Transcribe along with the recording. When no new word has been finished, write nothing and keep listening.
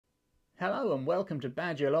Hello and welcome to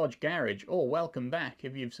Badger Lodge Garage, or welcome back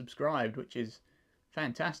if you've subscribed, which is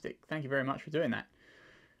fantastic. Thank you very much for doing that.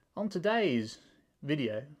 On today's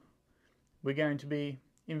video, we're going to be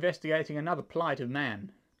investigating another plight of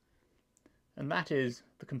man, and that is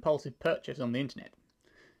the compulsive purchase on the internet.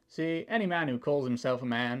 See, any man who calls himself a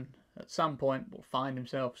man at some point will find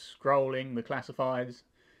himself scrolling the classifieds,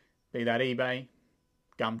 be that eBay,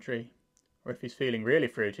 Gumtree, or if he's feeling really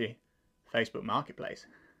fruity, Facebook Marketplace.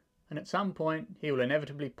 And at some point he will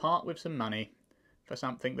inevitably part with some money for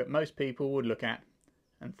something that most people would look at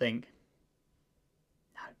and think,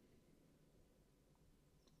 no,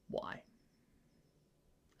 why?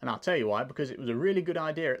 And I'll tell you why, because it was a really good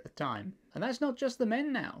idea at the time. And that's not just the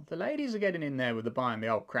men now. The ladies are getting in there with the buying the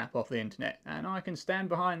old crap off the internet, and I can stand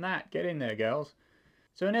behind that. Get in there, girls.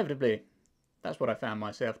 So inevitably, that's what I found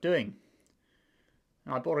myself doing.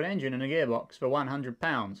 I bought an engine and a gearbox for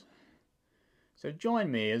 £100. So join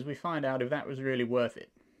me as we find out if that was really worth it.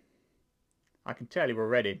 I can tell you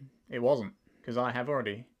already, it wasn't, because I have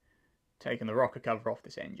already taken the rocker cover off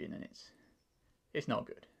this engine and it's not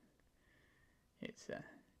good. It's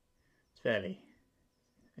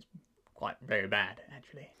quite very bad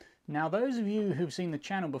actually. Now those of you who've seen the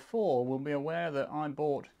channel before will be aware that I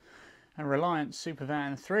bought a Reliant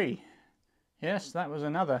Supervan 3. Yes, that was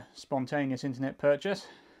another spontaneous internet purchase.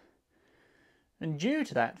 And due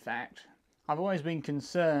to that fact, I've always been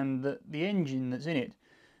concerned that the engine that's in it,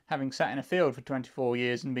 having sat in a field for 24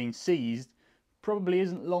 years and been seized, probably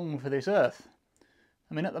isn't long for this earth.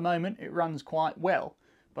 I mean, at the moment it runs quite well,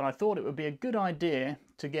 but I thought it would be a good idea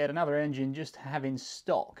to get another engine just to have in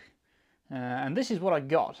stock. And this is what I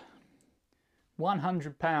got.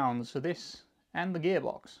 £100 for this and the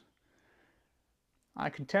gearbox. I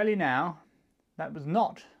can tell you now, that was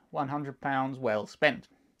not £100 well spent.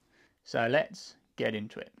 So let's get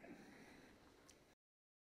into it.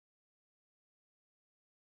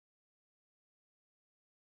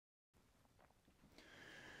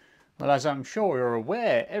 Well, as I'm sure you're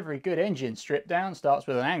aware, every good engine stripped down starts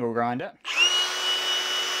with an angle grinder.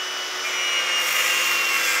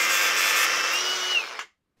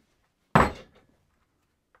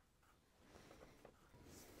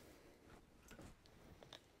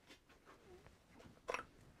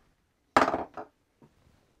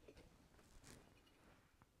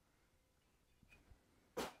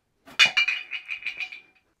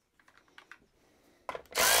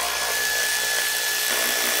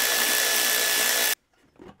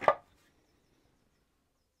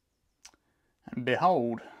 And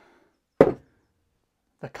behold,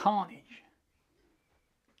 the carnage.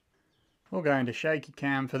 We'll go into shaky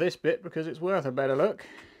cam for this bit because it's worth a better look.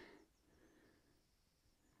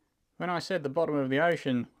 When I said the bottom of the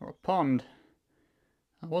ocean or a pond,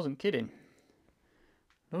 I wasn't kidding.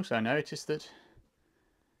 I also noticed that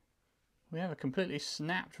we have a completely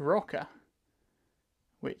snapped rocker,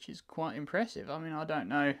 which is quite impressive. I mean, I don't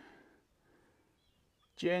know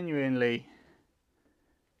genuinely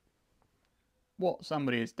what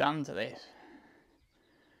somebody has done to this.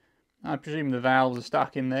 I presume the valves are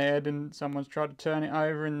stuck in there and someone's tried to turn it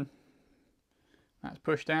over and that's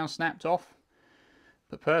pushed down, snapped off.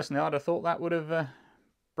 But personally I'd have thought that would have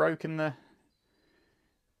broken the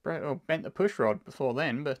or bent the push rod before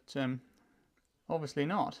then, but obviously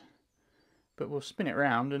not. But we'll spin it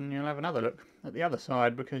round and you'll have another look at the other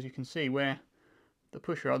side, because you can see where the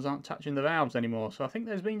push rods aren't touching the valves anymore. So I think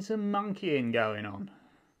there's been some monkeying going on.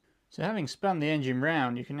 So having spun the engine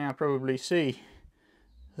round, you can now probably see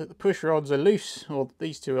that the push rods are loose, or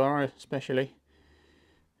these two are especially.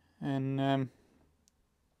 And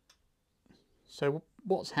so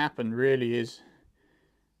what's happened really is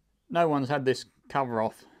no one's had this cover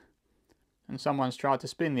off and someone's tried to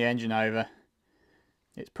spin the engine over.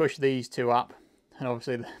 It's pushed these two up, and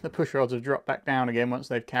obviously the push rods have dropped back down again once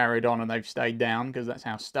they've carried on and they've stayed down, because that's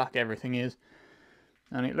how stuck everything is.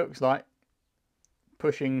 And it looks like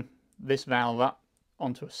pushing this valve up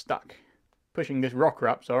onto a stuck, pushing this rocker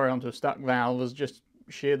up, sorry, onto a stuck valve has just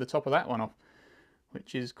sheared the top of that one off,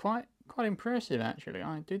 which is quite impressive actually.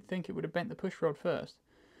 I did think it would have bent the push rod first,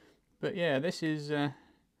 but yeah, this is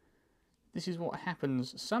what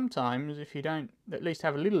happens sometimes if you don't at least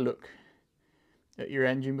have a little look at your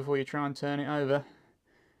engine before you try and turn it over.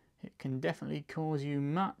 It can definitely cause you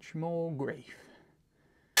much more grief.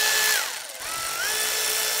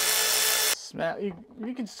 Smell,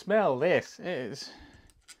 you can smell this. It is,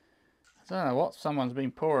 I don't know what someone's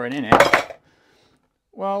been pouring in it.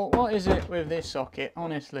 Well, what is it with this socket,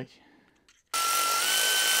 honestly?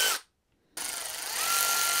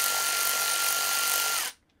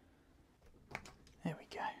 There we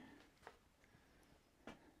go.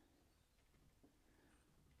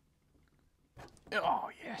 Oh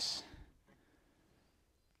yes.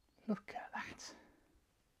 Look at that.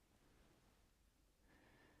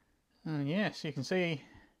 And yes, you can see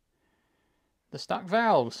the stuck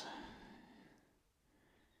valves.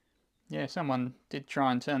 Yeah, someone did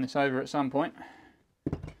try and turn this over at some point.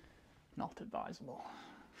 Not advisable.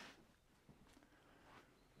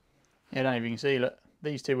 Yeah, I don't know if you can see, look,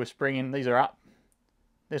 these two were springing, these are up.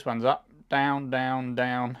 This one's up, down, down,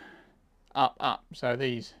 down, up, up. So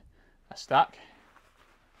these are stuck.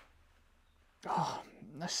 Oh,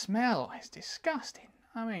 the smell is disgusting.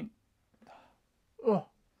 I mean, oh,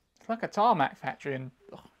 it's like a tarmac factory, and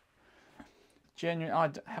oh, genuine.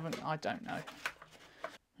 I don't know.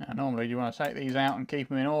 Now, normally you want to take these out and keep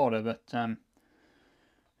them in order, but I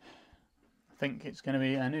think it's going to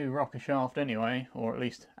be a new rocker shaft anyway, or at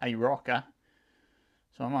least a rocker.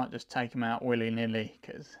 So I might just take them out willy-nilly,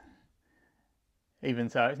 because even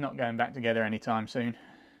so, it's not going back together anytime soon.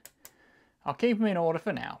 I'll keep them in order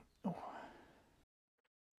for now.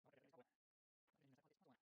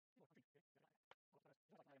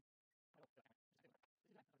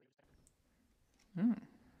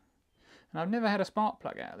 And I've never had a spark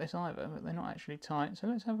plug out of this either, but they're not actually tight, so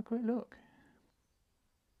let's have a quick look.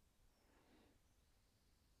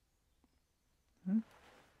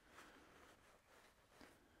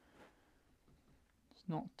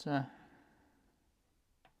 It's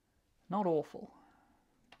not awful.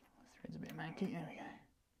 The thread's a bit manky, there we go.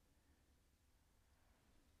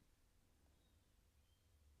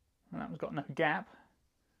 And that one's got no gap.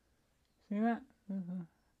 See that?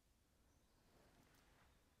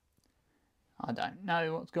 I don't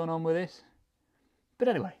know what's going on with this. But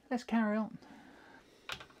anyway, let's carry on.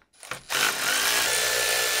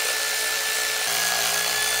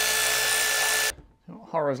 What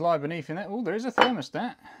horrors lie beneath in that? Oh, there is a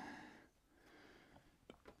thermostat.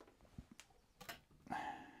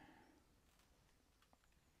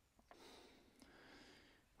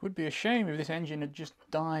 Would be a shame if this engine had just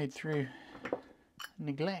died through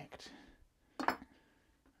neglect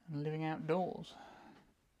and living outdoors.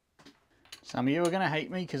 Some of you are going to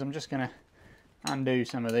hate me because I'm just going to undo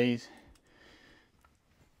some of these.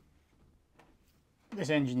 This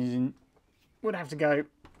engine would have to go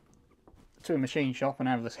to a machine shop and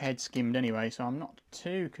have this head skimmed anyway, so I'm not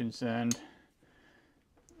too concerned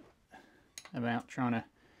about trying to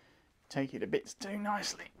take it to bits too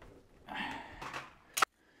nicely.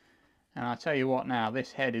 And I tell you what now,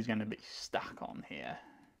 this head is going to be stuck on here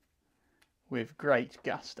with great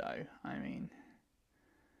gusto. I mean,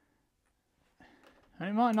 and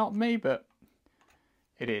it might not be, but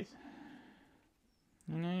it is.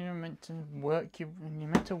 You know, you're meant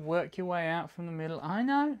to work your way out from the middle. I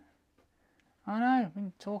know. I've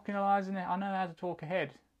been talking a lot, isn't it? I know how to talk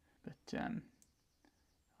ahead, but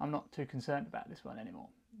I'm not too concerned about this one anymore,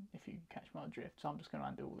 if you catch my drift. So I'm just going to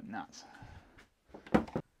undo all the nuts.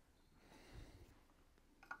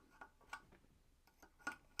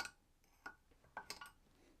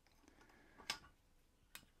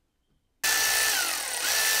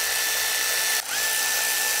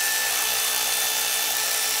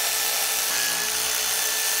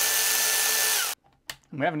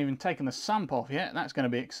 And we haven't even taken the sump off yet. That's going to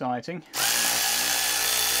be exciting.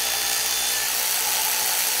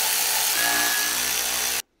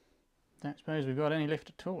 Don't suppose we've got any lift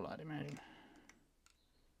at all, I'd imagine.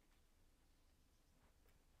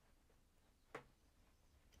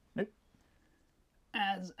 Nope.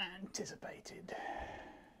 As anticipated.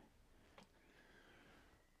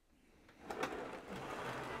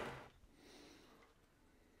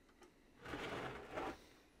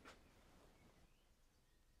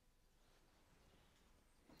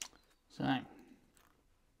 So, a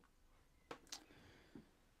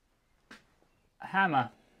hammer.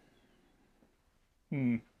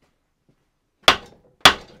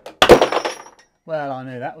 Well, I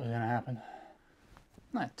knew that was going to happen.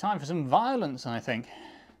 No, time for some violence, I think.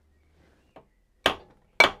 Oh,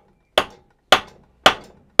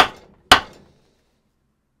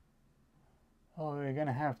 we're going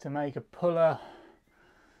to have to make a puller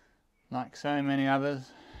like so many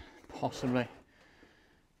others. Possibly.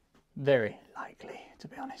 Very likely, to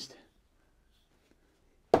be honest.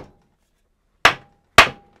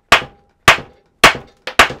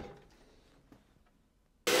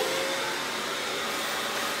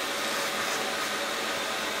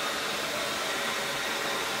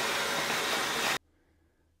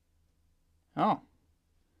 Oh,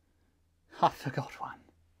 I forgot one.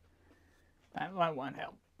 That won't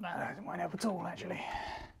help. That won't help at all, actually.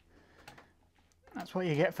 That's what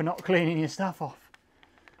you get for not cleaning your stuff off.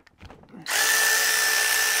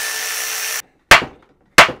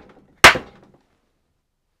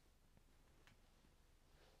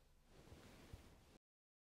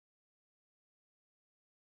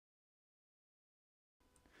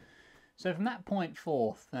 So from that point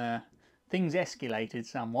forth, things escalated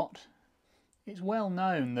somewhat. It's well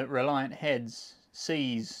known that Reliant heads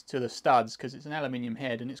sees to the studs because it's an aluminium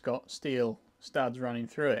head and it's got steel studs running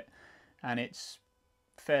through it, and it's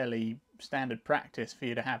fairly standard practice for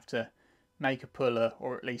you to have to make a puller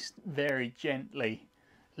or at least very gently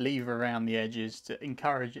lever around the edges to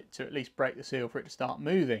encourage it to at least break the seal for it to start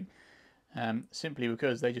moving, simply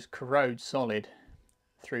because they just corrode solid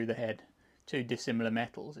through the head. Two dissimilar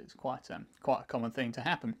metals, it's quite a common thing to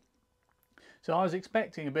happen. So I was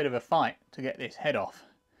expecting a bit of a fight to get this head off,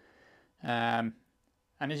 and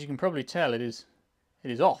as you can probably tell, it is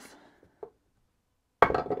off.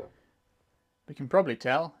 We can probably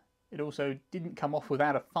tell it also didn't come off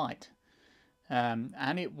without a fight,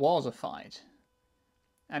 and it was a fight,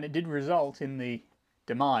 and it did result in the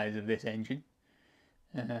demise of this engine.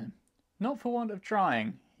 Not for want of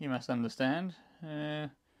trying, you must understand.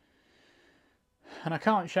 And I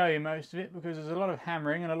can't show you most of it because there's a lot of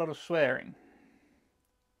hammering and a lot of swearing.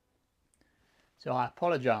 So I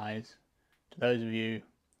apologise to those of you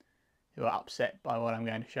who are upset by what I'm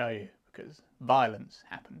going to show you, because violence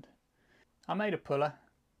happened. I made a puller.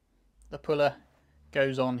 The puller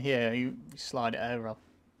goes on here. You slide it over.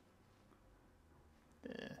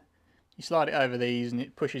 You slide it over these and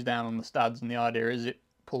it pushes down on the studs, and the idea is it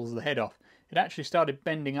pulls the head off. It actually started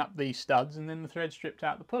bending up these studs and then the thread stripped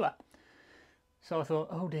out the puller. So I thought,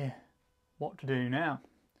 oh dear, what to do now?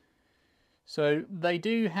 So they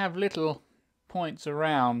do have little points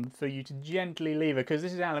around for you to gently lever, because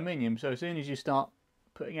this is aluminium, so as soon as you start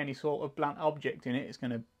putting any sort of blunt object in it, it's going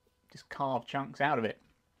to just carve chunks out of it.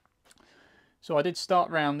 So I did start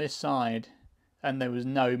round this side and there was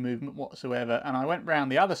no movement whatsoever, and I went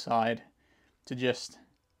round the other side to just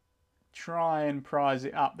try and prise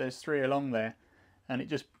it up. There's three along there, and it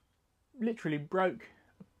just literally broke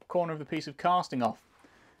a corner of the piece of casting off.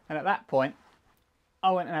 And at that point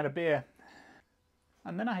I went and had a beer,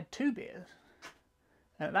 and then I had 2 beers,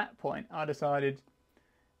 and at that point I decided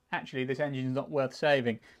actually this engine's not worth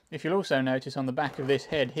saving. If you'll also notice on the back of this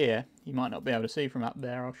head here, you might not be able to see from up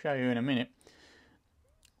there, I'll show you in a minute,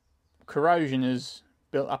 corrosion is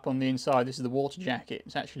built up on the inside. This is the water jacket.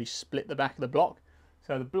 It's actually split the back of the block,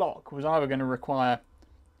 so the block was either going to require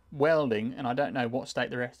welding, and I don't know what state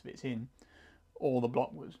the rest of it's in, or the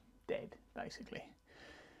block was dead basically.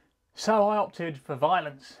 So I opted for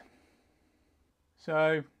violence.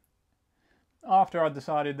 So after I'd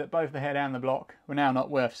decided that both the head and the block were now not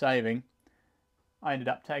worth saving, I ended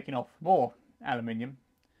up taking off more aluminium,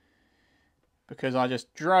 because I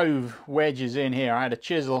just drove wedges in here. I had a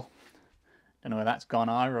chisel, don't know where that's gone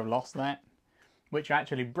either, I've lost that, which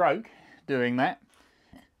actually broke doing that.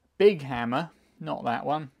 Big hammer, not that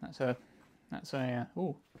one, that's a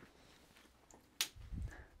ooh,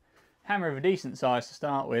 hammer of a decent size to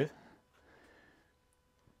start with,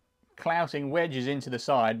 clouting wedges into the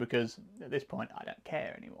side, because at this point I don't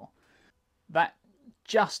care anymore. That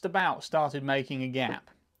just about started making a gap.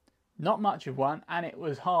 Not much of one, and it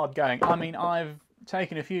was hard going. I mean, I've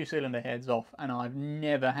taken a few cylinder heads off and I've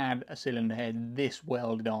never had a cylinder head this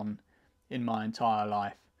welded on in my entire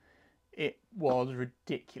life. It was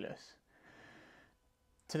ridiculous.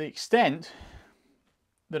 To the extent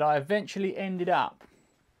that I eventually ended up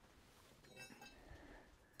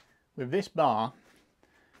with this bar,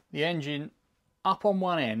 the engine up on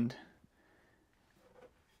one end,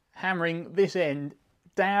 hammering this end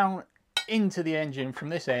down into the engine from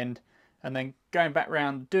this end, and then going back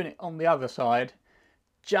round, doing it on the other side,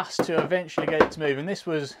 just to eventually get it to move. And this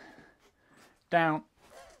was down,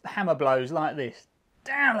 hammer blows like this,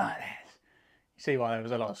 down like this. You see why there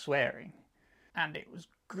was a lot of swearing. And it was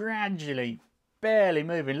gradually, barely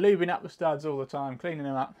moving, lubing up the studs all the time, cleaning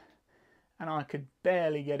them up, and I could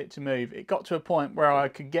barely get it to move. It got to a point where I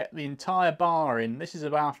could get the entire bar in. This is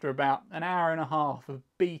after about an hour and a half of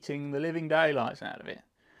beating the living daylights out of it,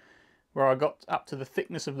 where I got up to the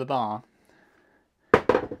thickness of the bar,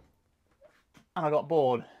 and I got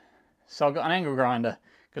bored. So I got an angle grinder,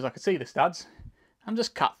 because I could see the studs, and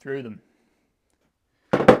just cut through them.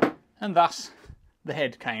 And thus, the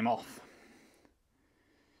head came off.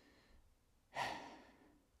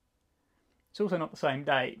 It's also not the same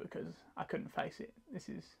day, because I couldn't face it. This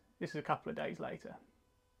is a couple of days later.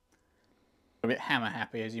 A bit hammer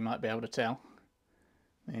happy, as you might be able to tell.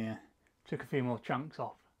 Yeah, took a few more chunks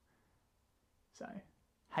off. So,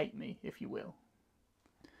 hate me if you will.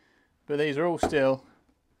 But these are all still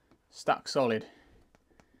stuck solid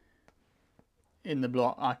in the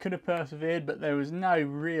block. I could have persevered, but there was no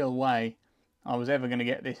real way I was ever going to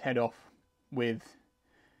get this head off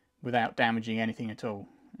without damaging anything at all.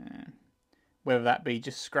 Whether that be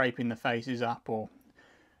just scraping the faces up or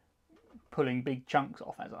pulling big chunks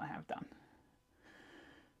off as I have done.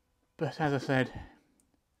 But as I said,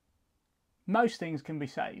 most things can be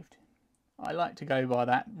saved. I like to go by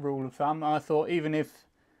that rule of thumb. I thought even if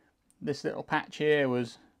this little patch here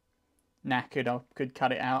was knackered, I could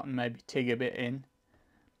cut it out and maybe TIG a bit in.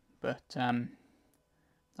 But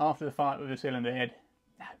after the fight with the cylinder head,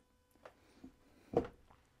 no.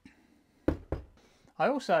 I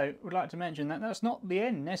also would like to mention that that's not the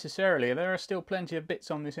end necessarily. There are still plenty of bits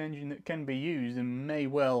on this engine that can be used and may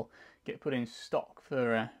well get put in stock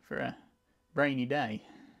for a rainy day.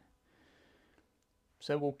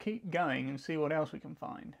 So we'll keep going and see what else we can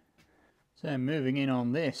find. So moving in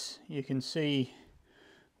on this, you can see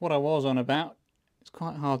what I was on about. It's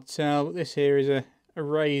quite hard to tell, but this here is a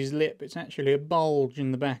raised lip. It's actually a bulge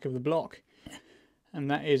in the back of the block, and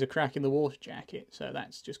that is a crack in the water jacket, so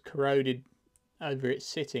that's just corroded over its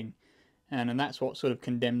sitting, and that's what sort of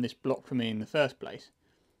condemned this block for me in the first place.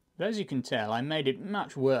 But as you can tell, I made it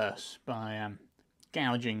much worse by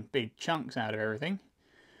gouging big chunks out of everything.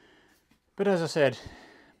 But as I said,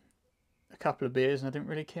 a couple of beers and I didn't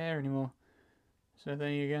really care anymore. So there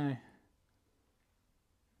you go.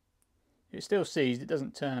 It's still seized, it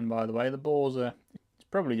doesn't turn, by the way. The bores are, it's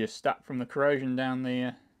probably just stuck from the corrosion down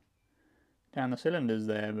the cylinders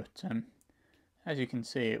there, but as you can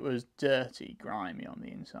see, it was dirty, grimy on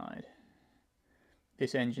the inside.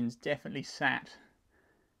 This engine's definitely sat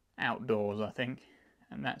outdoors, I think,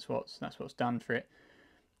 and that's what's done for it.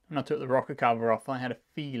 When I took the rocker cover off, I had a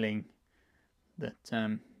feeling that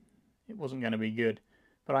it wasn't going to be good,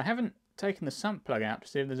 but I haven't taken the sump plug out to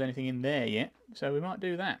see if there's anything in there yet, so we might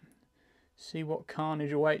do that. See what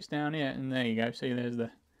carnage awaits down here, and there you go. See, there's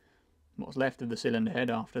what's left of the cylinder head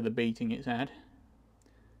after the beating it's had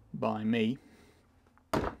by me.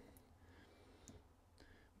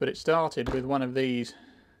 But it started with one of these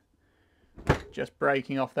just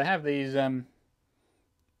breaking off. They have these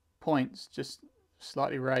points just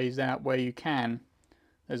slightly raised out where you can.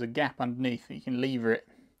 There's a gap underneath, you can lever it.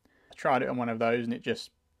 I tried it on one of those and it just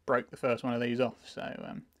broke the first one of these off, so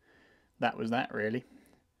that was that really.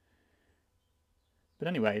 But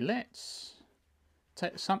anyway, let's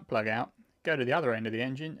take the sump plug out, go to the other end of the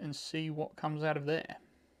engine and see what comes out of there.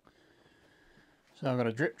 So I've got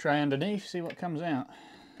a drip tray underneath, see what comes out.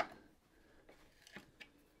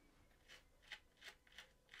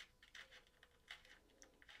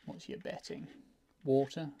 What's your betting?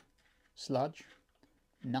 Water? Sludge?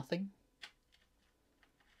 Nothing?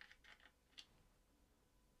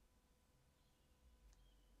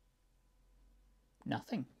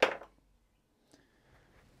 Nothing.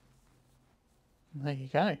 There you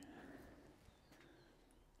go. It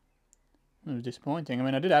was disappointing. I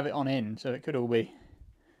mean, I did have it on end, so it could all be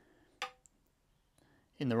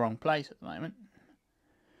in the wrong place at the moment.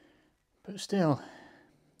 But still,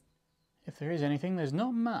 if there is anything, there's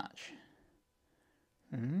not much.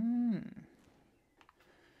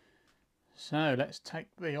 So let's take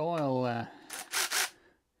the oil, let's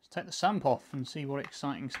take the sump off and see what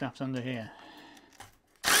exciting stuff's under here.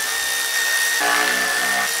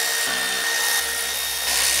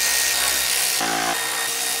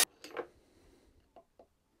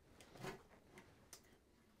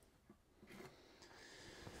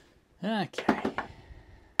 Okay.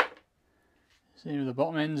 See if the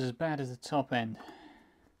bottom end's as bad as the top end.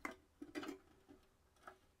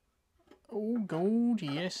 Oh God,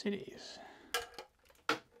 yes it is.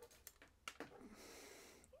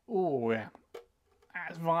 Oh yeah,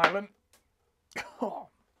 that's violent. Oh,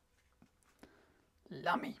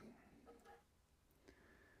 lummy.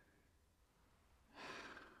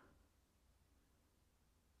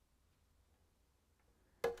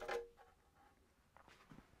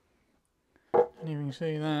 Can't even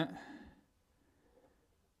see that.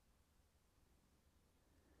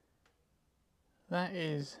 That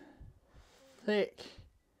is thick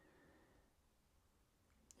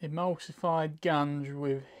emulsified gunge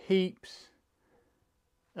with heaps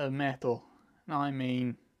of metal. I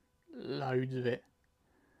mean loads of it.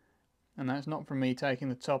 And that's not from me taking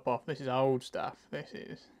the top off. This is old stuff. This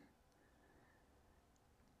is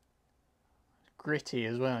gritty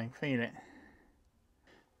as well, you can feel it.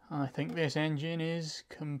 I think this engine is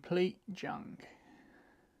complete junk.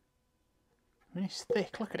 I mean, it's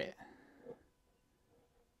thick, look at it.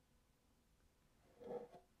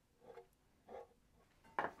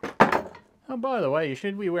 Oh, by the way, you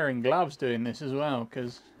should be wearing gloves doing this as well,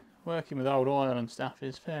 because working with old oil and stuff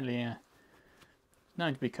is fairly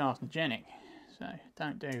known to be carcinogenic. So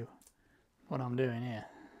don't do what I'm doing here.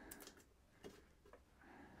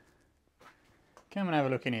 Come and have a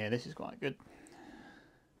look in here. This is quite good.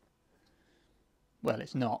 Well,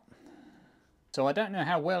 it's not. So I don't know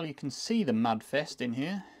how well you can see the mud fest in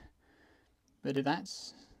here, but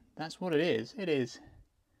that's what it is. It is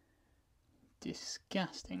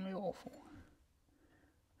disgustingly awful.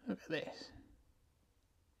 Look at this.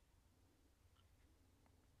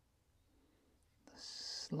 The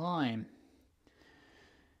slime.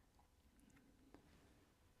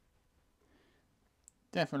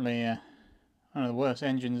 Definitely one of the worst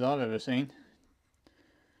engines I've ever seen.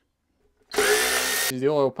 This is the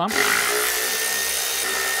oil pump.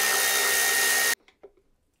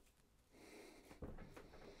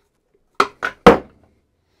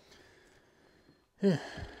 It's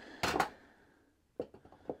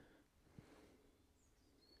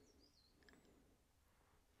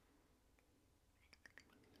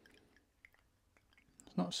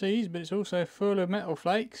not seized, but it's also full of metal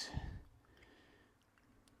flakes.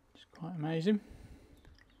 It's quite amazing.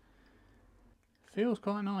 Feels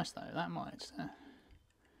quite nice though, that might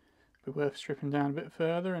be worth stripping down a bit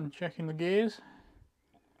further and checking the gears.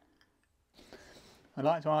 I'd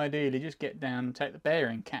like to ideally just get down and take the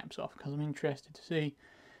bearing caps off because I'm interested to see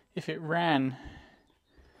if it ran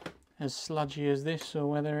as sludgy as this or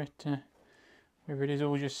whether it is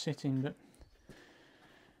all just sitting, but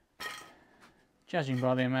judging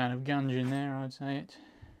by the amount of gunge in there, I'd say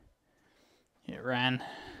it ran.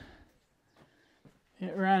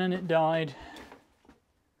 It ran and it died.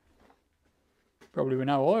 Probably with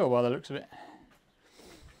no oil by the looks of it.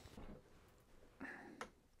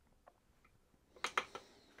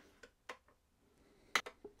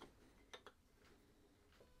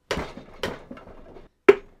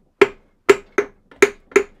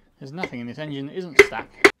 There's nothing in this engine that isn't stuck.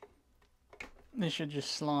 This should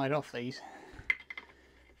just slide off these.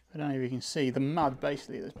 I don't know if you can see the mud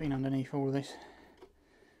basically that's been underneath all of this.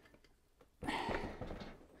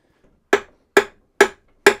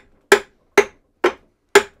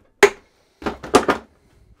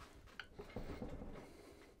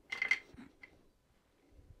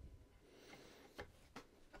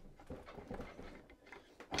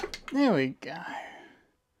 There we go.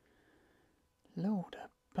 Lord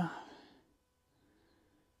above.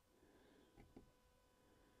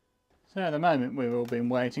 So at the moment we've all been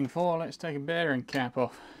waiting for, let's take a bearing cap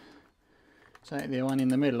off. Take the one in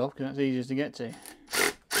the middle off because that's easiest to get to.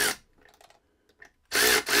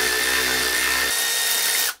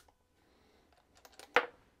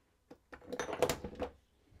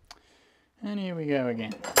 And here we go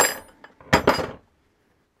again.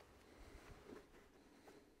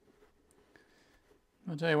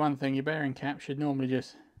 I'll tell you one thing, your bearing cap should normally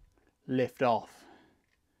just lift off,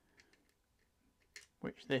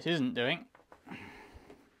 which this isn't doing.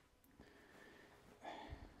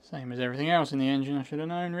 Same as everything else in the engine, I should have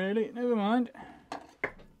known really, never mind.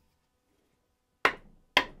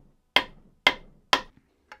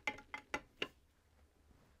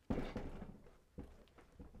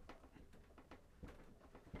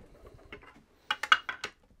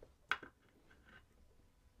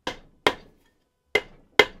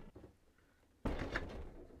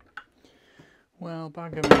 Well,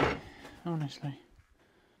 bugger me, honestly.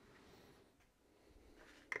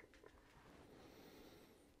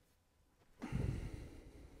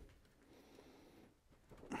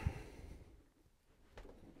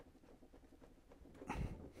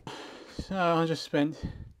 So I just spent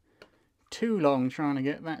too long trying to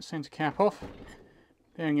get that centre cap off.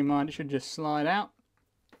 Bearing in mind it should just slide out.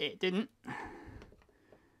 It didn't.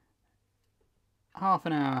 Half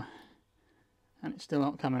an hour and it's still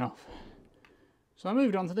not coming off. So I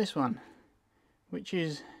moved on to this one, which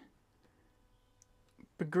is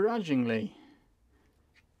begrudgingly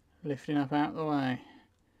lifting up out of the way.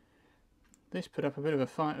 This put up a bit of a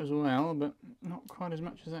fight as well, but not quite as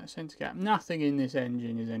much as that centre cap. Nothing in this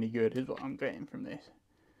engine is any good, is what I'm getting from this.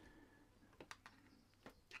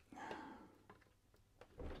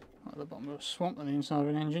 Like the bottom of a swamp on the inside of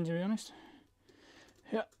an engine, to be honest.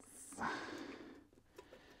 Yep.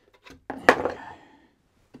 There we go.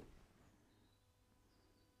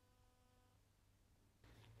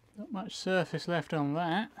 Not much surface left on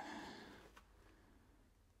that.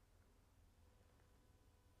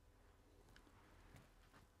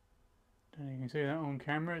 Don't know if you can see that on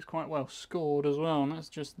camera, it's quite well scored as well, and that's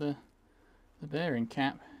just the bearing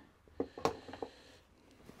cap.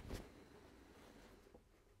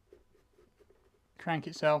 Crank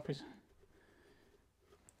itself is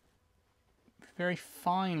very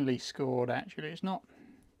finely scored actually. It's not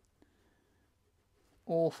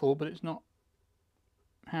awful, but it's not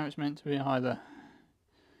how it's meant to be either.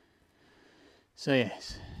 So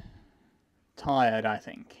yes, tired I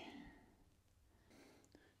think.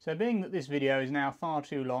 So being that this video is now far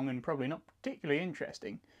too long and probably not particularly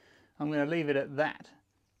interesting, I'm going to leave it at that.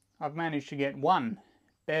 I've managed to get one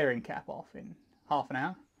bearing cap off in half an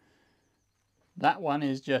hour. That one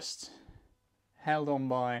is just held on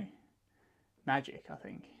by magic, I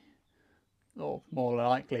think, or more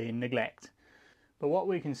likely neglect. But what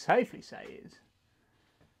we can safely say is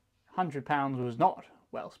 £100 was not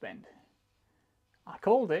well spent. I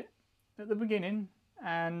called it at the beginning,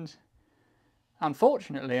 and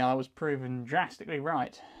unfortunately I was proven drastically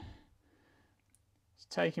right.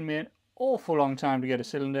 It's taken me an awful long time to get a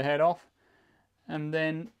cylinder head off, and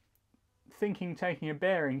then thinking taking a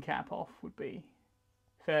bearing cap off would be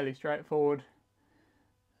fairly straightforward.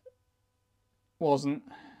 Wasn't.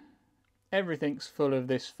 Everything's full of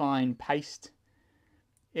this fine paste.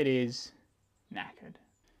 It is knackered.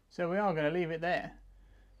 So we are going to leave it there.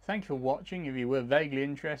 Thank you for watching if you were vaguely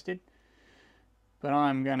interested, but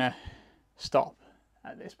I'm going to stop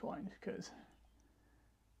at this point because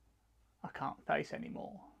I can't face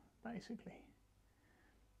anymore, basically.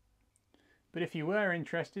 But if you were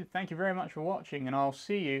interested, thank you very much for watching, and I'll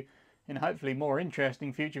see you in a hopefully more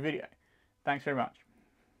interesting future video. Thanks very much.